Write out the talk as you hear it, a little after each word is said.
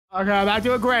Okay, I'm not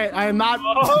doing great. I am not. I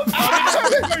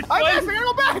gotta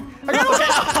go back. I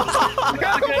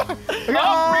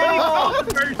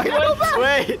gotta go back.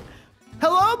 Wait.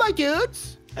 Hello, my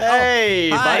dudes. Hey,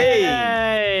 buddy.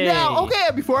 Hey. Now, okay,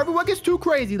 before everyone gets too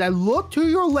crazy, then look to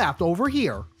your left over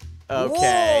here.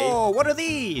 Okay. Whoa, what are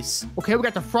these? Okay, we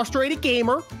got the Frustrated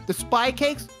Gamer, the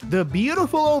SpyCakes, the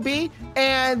Beautiful OB,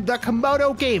 and the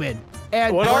Komodo Gaming.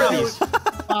 And What are these?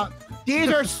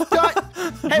 These are stunt.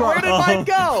 Hey, where did mine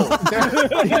go?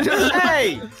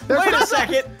 Hey, wait a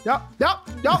second. No.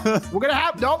 We're gonna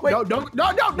have no.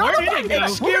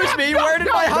 Excuse me, where did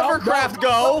my hovercraft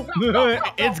go?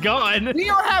 It's gone. We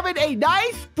are having a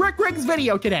nice Brick Rigs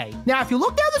video today. Now, if you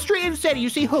look down the street in the city, you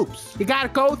see hoops. You gotta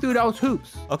go through those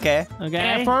hoops. Okay. And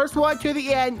Okay. first one to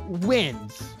the end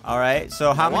wins. All right.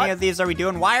 So how many of these are we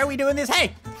doing? Why are we doing this?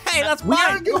 Hey, that's We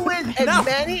are mine. doing as No.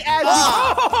 many as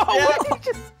What did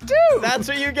you just do? That's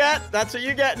what you get. That's what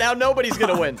you get. Now nobody's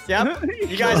gonna win. Yep.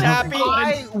 You guys happy?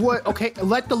 I would. Okay,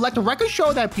 let the record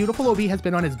show that Beautiful OB has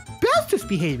been on his bestest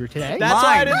behavior today. That's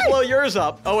why I Mine. didn't blow yours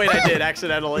up. Oh wait, I did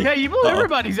accidentally. Yeah, you blew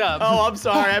everybody's up. Oh, I'm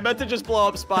sorry. I meant to just blow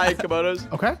up Spy Komodo's.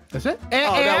 Okay, that's it. And,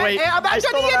 Oh, no, wait. and I'm I back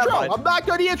still to don't the have intro. mine. I'm back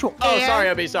to the intro. Oh, And sorry,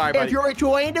 Obi. Sorry, buddy. If you're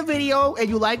enjoying the video and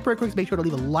you like Brick Rigs, make sure to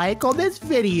leave a like on this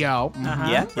video.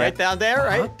 Yeah. Right down there,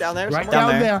 right? Down there Right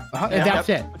somewhere? down there. there. And that's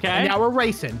it. Okay. And now we're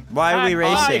racing Why are we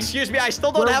racing? Excuse me, I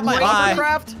still don't We're have my racing.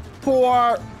 hovercraft.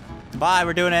 for. Bye.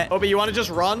 We're doing it. Obi, you want to just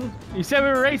run? You said we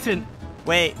were racing.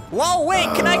 Wait. Whoa. Wait.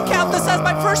 Can I count this as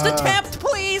my first attempt,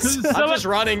 please? I'm just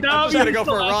running. No, I'm just gonna you go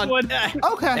for a still run. lost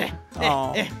one. Okay.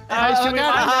 Oh. Should we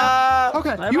line up?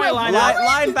 Okay. Let You my have line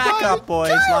Line back up,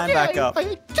 boys. Line back up.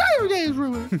 Entire day is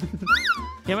ruined.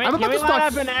 Can we I'm about to line start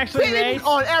up and actually spinning race?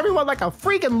 on everyone like a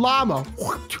freaking llama.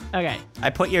 Okay. I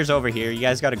put yours over here. You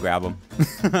guys got to grab them.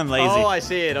 I'm lazy. Oh, I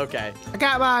see it. Okay. I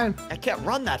got mine. I can't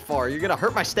run that far. You're gonna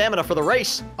hurt my stamina for the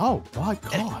race. Oh my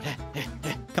god.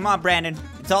 Come on, Brandon.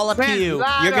 It's all up to Brandon, you.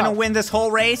 line You're going to up. win this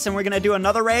whole race, and we're going to do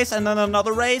another race, and then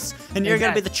another race, and you're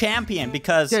going to be the champion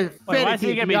because Just Wait, why is he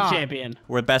finish gonna it be the off. champion?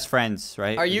 we're best friends,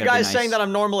 right? Are you guys saying that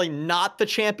I'm normally not the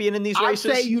champion in these I'll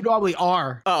races? say you normally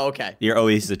are. Oh, okay. You're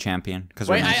always the champion. Because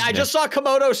Wait, I just saw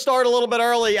Komodo start a little bit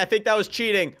early. I think that was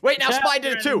cheating. Wait, now Spy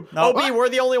did it too. No. OB, we're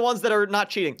the only ones that are not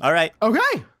cheating. All right. Okay.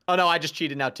 Oh no, I just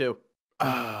cheated now too.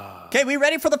 Okay, we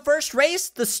ready for the first race?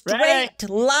 The straight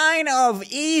line of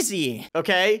easy.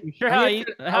 Okay. You sure how easy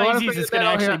is this gonna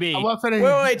actually be?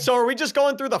 Wait, so are we just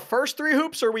going through the first 3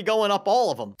 hoops or are we going up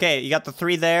all of them? Okay, you got the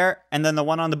 3 there, and then the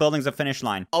one on the building's the finish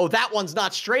line. Oh, that one's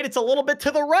not straight. It's a little bit to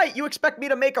the right. You expect me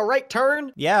to make a right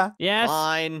turn? Yeah. Yes.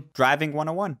 Fine. Driving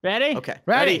 101. Ready? Okay.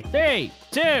 Ready. 3,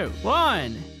 2,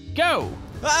 1, go.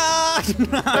 Ah!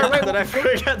 Wait, did I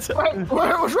forget to... What's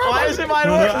wrong? Why isn't mine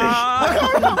working?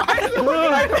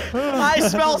 I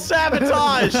smell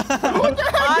sabotage.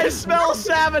 I smell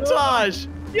sabotage.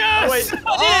 Yes. Wait.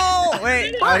 Oh,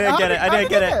 wait. I didn't get it. I didn't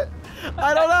get it.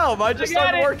 I don't know. Mine just got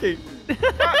started it. working.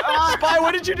 Spy,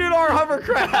 what did you do to our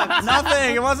hovercraft?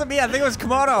 Nothing. It wasn't me. I think it was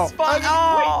Komodo. Spy,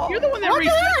 oh. You're the one that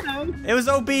reset them. It was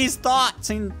OB's thoughts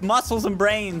and muscles and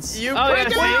brains. You Oh, yeah,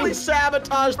 completely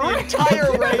sabotaged the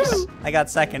entire race. I got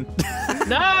second.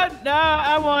 No,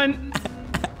 I won.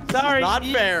 Sorry. Not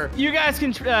fair. You guys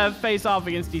can face off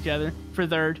against each other for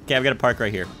third. Okay, I'm gonna park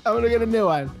right here. I'm gonna get a new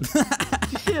one.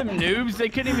 Them noobs, they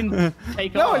couldn't even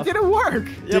take No, off. it didn't work.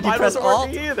 Yeah, Did you mine press wasn't Alt?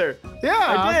 working either. Yeah,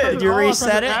 I did. Did you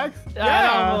reset it?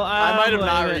 Yeah. I might have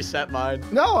not reset mine.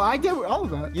 No, I did all of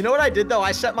that. You know what I did though?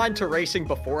 I set mine to racing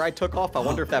before I took off. I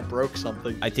wonder if that broke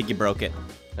something. I think you broke it.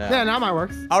 Yeah, now mine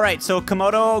works. All right, so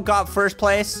Komodo got first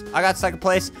place. I got second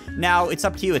place. Now it's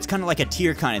up to you. It's kind of like a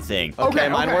tier kind of thing. Okay, Okay,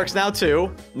 mine okay. works now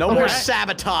too. No more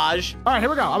sabotage. All right, here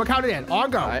we go. I'm gonna count it in.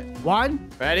 On go. All right. 1,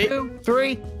 Ready? 2,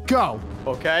 3, go.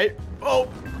 Okay. Oh,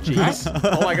 jeez.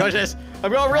 Oh my goodness.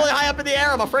 I'm going really high up in the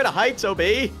air. I'm afraid of heights, OB.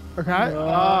 Okay. Okay,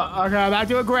 I'm not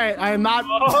doing great. I am not.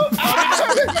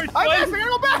 I gotta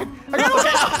go back. I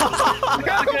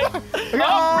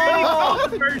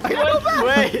gotta go back.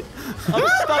 Wait. I'm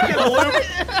stuck in a loop.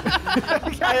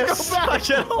 I am stuck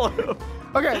in a loop.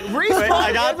 Okay, respawn. Wait,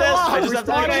 I got this. I just have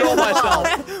to control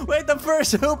myself. Wait, the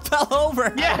first hoop fell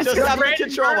over. I just have to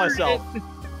control myself.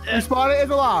 Respawn is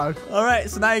allowed. All right,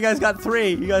 so now you guys got 3.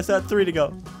 You guys had 3 to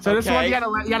go. So this one Okay. you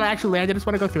gotta actually land. I just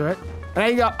want to go through it. And then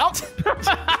you go. Oh,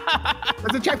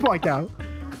 that's a checkpoint though.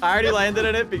 I already landed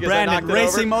in it because I Brandon, knocked it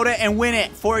racing over. mode it and win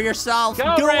it for yourself.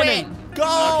 Go, Do Brandon. it.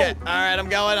 Go. Okay. All right, I'm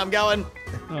going.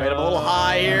 Wait, I'm a little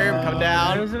high here. Come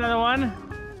down. There's another one.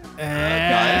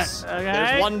 Guys, Okay.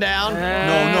 there's one down. No.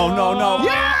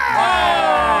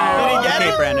 Yeah! Did he get Okay,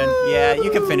 it? Brandon. Yeah, you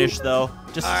can finish though.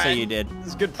 Just All to say right. you did. This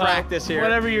is good practice here.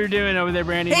 Whatever you're doing over there,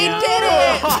 Brandon. He yeah. did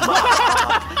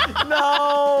it!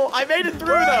 I made it through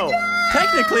though.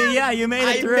 Technically, yeah, you made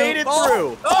it through. I made it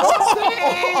through.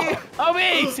 Oh,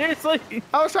 me, seriously?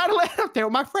 I was trying to land up there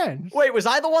with my friend. Wait, was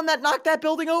I the one that knocked that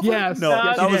building over? Yes. No,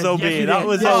 yes, that you was did. OB. Yes, you That did.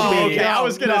 was Yes, OB. you did. Okay, I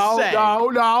was gonna say.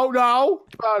 No.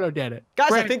 Bruno did it. Guys, I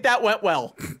Brandon. think that went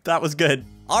well. That was good.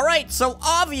 All right, so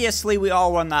obviously we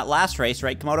all won that last race,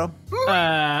 right, Komodo?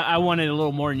 I wanted a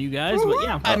little more than you guys, but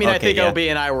yeah. I mean, I Okay, think yeah. OB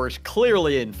and I were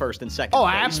clearly in first and second. Oh,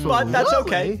 place, absolutely. But that's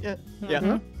okay.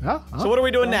 Yeah. So what are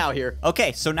we doing now here?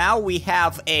 Okay, so now we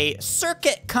have a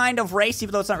circuit kind of race,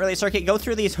 even though it's not really a circuit. You go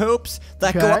through these hoops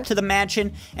that go Okay. up to the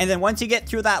mansion, and then once you get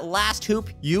through that last hoop,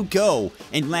 you go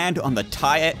and land on the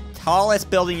tallest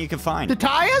building you can find. The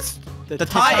highest? The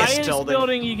highest Highest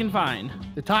building you can find.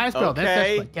 The highest building. That's Okay.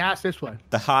 this one. Yeah, it's this one.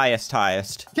 The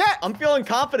highest. Yeah. I'm feeling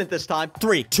confident this time.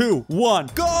 3, 2, 1,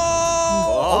 go!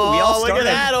 Oh, we all look at started.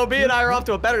 that. OB and I are off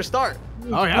to a better start.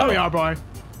 Oh, yeah, we are, boy.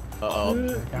 Uh-oh. You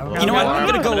know what? I'm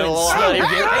gonna go A little out of inside.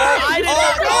 here. I did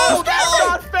not. Oh, that's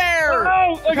not fair.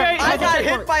 Oh, okay. I got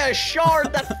hit by a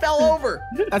shard that fell over.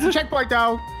 That's a checkpoint,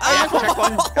 though.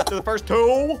 Checkpoint. Got to the first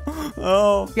two.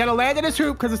 Oh, You gotta land in this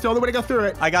hoop because it's the only way to go through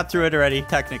it. I got through it already,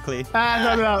 technically.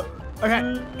 No. Okay.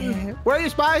 Where are you,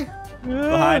 Spy?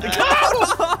 Behind. Okay,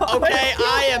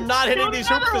 I am not hitting these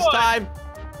hoops this time.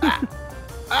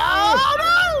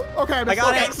 Oh, no! Okay, I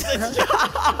got it.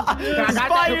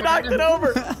 Spy, you knocked it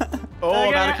over. Oh,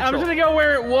 I'm out of I'm control. just gonna go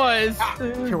where it was.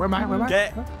 Okay, where am I?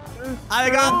 Okay. I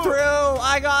got through.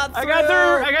 I got through. I got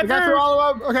through. You got through all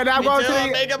of them? Okay, now I'm Me going too, to I'm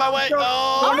the... making my way.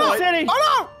 Oh, Oh, no! boy. City.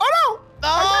 Oh, no! No,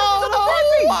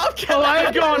 Oh,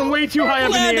 I've gone way too high up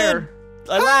in the Landed. air.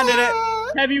 I landed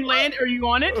it. Have you landed? Are you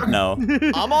on it? No.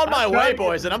 I'm on my way,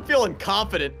 boys, and I'm feeling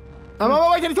confident. I'm on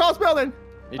my way to the tallest building.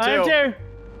 Me I am too. too.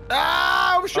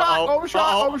 Ah, overshot.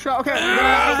 Okay.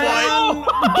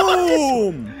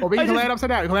 Boom. Oh, but you can land upside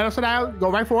down. You can land upside down. Go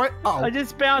right for it. I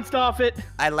just bounced off it.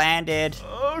 I landed.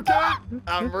 Okay.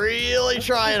 I'm really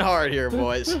trying hard here,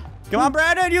 boys. Come on,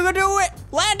 Brandon. You can do it.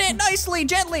 Land it nicely,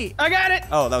 gently. I got it.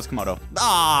 Oh, that was Komodo.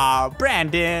 Ah,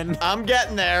 Brandon. I'm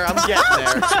getting there. I'm getting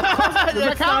there. Does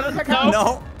that count? Does that count?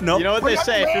 No. Nope. You know what they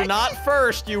say? If you're not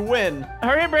first, you win.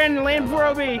 Hurry up, Brandon. Land before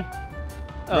OB.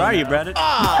 Where are you, Brandon?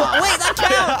 Ah! Wait, that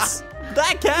counts.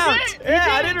 That counts. Yeah,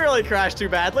 I didn't really crash too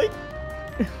badly.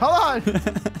 Hold on.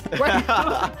 Wait.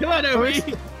 Come on, OB.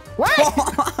 Wait.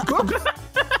 Hold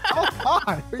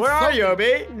on. Where are you, OB?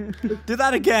 Do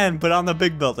that again, but on the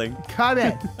big building. Come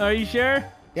in. Are you sure?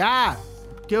 Yeah.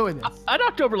 Doing this. I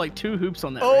knocked over like 2 hoops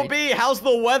on that. OB, race. how's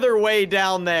the weather way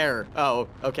down there? Oh,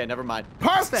 okay, never mind.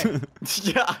 Perfect.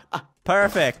 Yeah.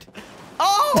 Perfect.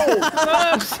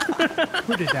 Oh!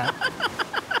 Who did that?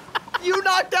 You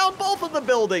knocked down both of the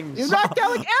buildings. You knocked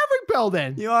down like every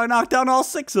building. You knocked down all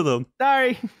 6 of them.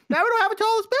 Sorry. Now we don't have a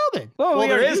tallest building. Oh, Well, we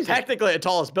there already is used it. technically a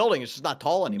tallest building. It's just not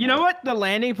tall anymore. You know what the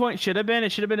landing point should have been?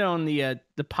 It should have been on the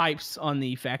pipes on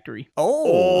the factory.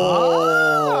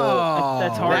 Oh.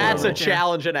 That's hard. That's a right there.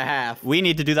 challenge and a half. We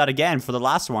need to do that again for the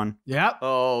last one. Yep.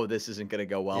 Oh, this isn't going to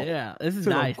go well. Yeah, this is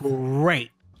So nice. great.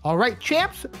 All right,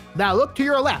 champs. Now look to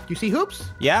your left. You see hoops?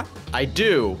 Yeah? I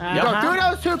do. You go through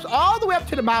those hoops all the way up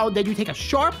to the mountain. Then you take a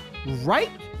sharp right,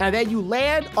 and then you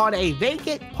land on a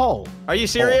vacant pole. Are you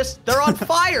serious? They're on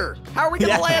fire. How are we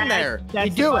going to land there? That's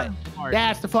You do the it. fun part.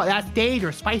 That's the fun. That's the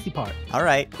dangerous, spicy part. All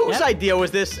right. Whose idea was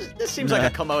this? This seems like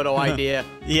a Komodo idea.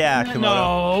 Yeah, Komodo.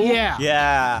 No. Yeah.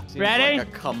 Yeah. Seems Ready? like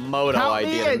a Komodo Count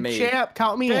idea me to in, me. champ.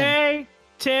 Count me in.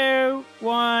 3, 2,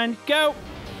 1, go.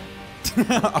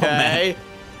 Okay.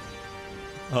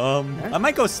 I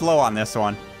might go slow on this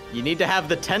one. You need to have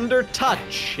the tender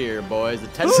touch here, boys. The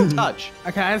tender touch.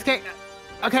 Okay, let's get.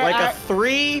 Okay. Like a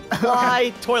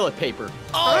 3-ply toilet paper.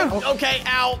 Oh, okay,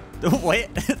 ow. Wait,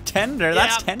 tender? Yeah.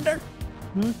 That's tender?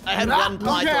 I had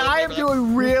 1-ply Okay, toilet I am paper.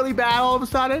 doing really bad all of a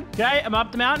sudden. Okay, I'm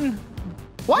up the mountain.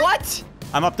 What?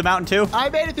 I'm up the mountain too. I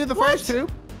made it through the first two.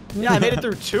 Yeah, I made it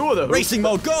through 2 of those. Racing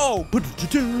mode, go!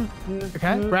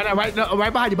 Okay,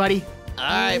 right behind you, buddy. All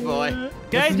right, boy.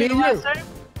 Okay, is do me the and last you. time.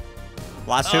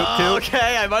 Last hoop, too.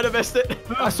 Okay, I might have missed it.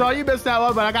 I saw you missed that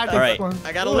one, but I got this All right. one.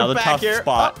 I got to Another look back tough here.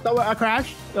 spot. Oh, I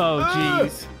crashed. Oh,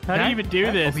 jeez. How do Okay. you even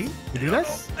do this? You do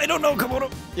this? I don't know,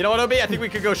 Komodo. You know what, OB? I think we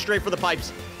could go straight for the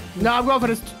pipes. No, I'm going for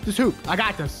this hoop. I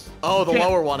got this. Oh, the Yeah.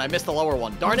 lower one. I missed the lower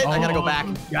one. Darn it, I got to go back.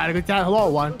 Gotta get that lower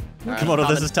one. All right, Komodo,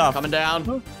 I'm this is tough. Coming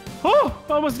down. Oh,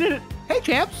 almost did it. Hey,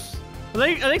 champs.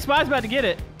 I think Spy's about to get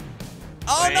it.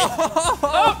 Oh, no!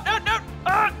 Oh, no.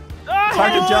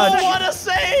 Hard to judge. Oh, what a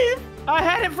save! I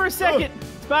had it for a second.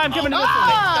 Spy, I'm coming to this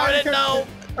one. Darn it, no.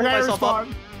 Pull Okay, myself up.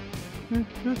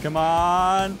 respond. Come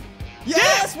on.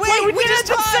 Yes! Wait, we just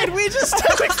tied! We just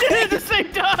We did it at the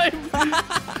same time.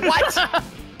 What?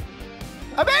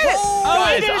 I made it! Oh,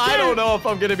 Guys, we did it I too. don't know if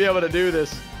I'm gonna be able to do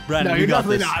this. Brandon, No, you you're got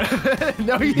definitely this. not.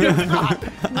 No, you're not.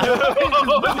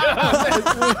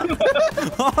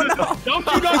 Oh no! Don't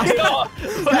you knock me off.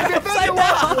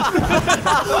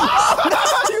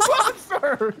 You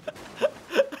monster!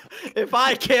 If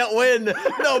I can't win,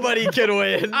 nobody can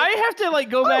win. I have to like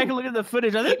go back and look at the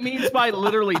footage. I think me and Spy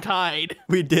literally tied.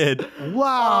 We did.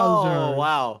 Wowzer. Oh,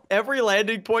 wow. Every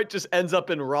landing point just ends up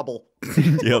in rubble.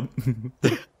 Yep.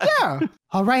 Yeah.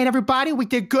 All right, everybody, we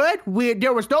did good.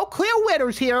 There was no clear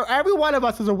winners here. Every one of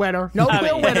us is a winner. No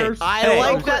clear winners. I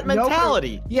like that No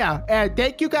mentality. yeah, and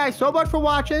thank you guys so much for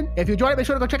watching. If you enjoyed it, make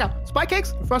sure to go check out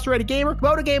SpyCakes, Frustrated Gamer,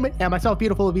 Motor Gaming, and myself,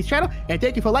 Beautiful Luby's channel. And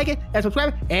thank you for liking and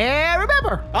subscribing. And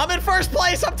remember, I'm in first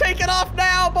place. I'm taking off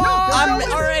now, boys. I'm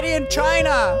already in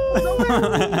China. no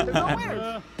winners. There's no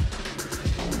winners.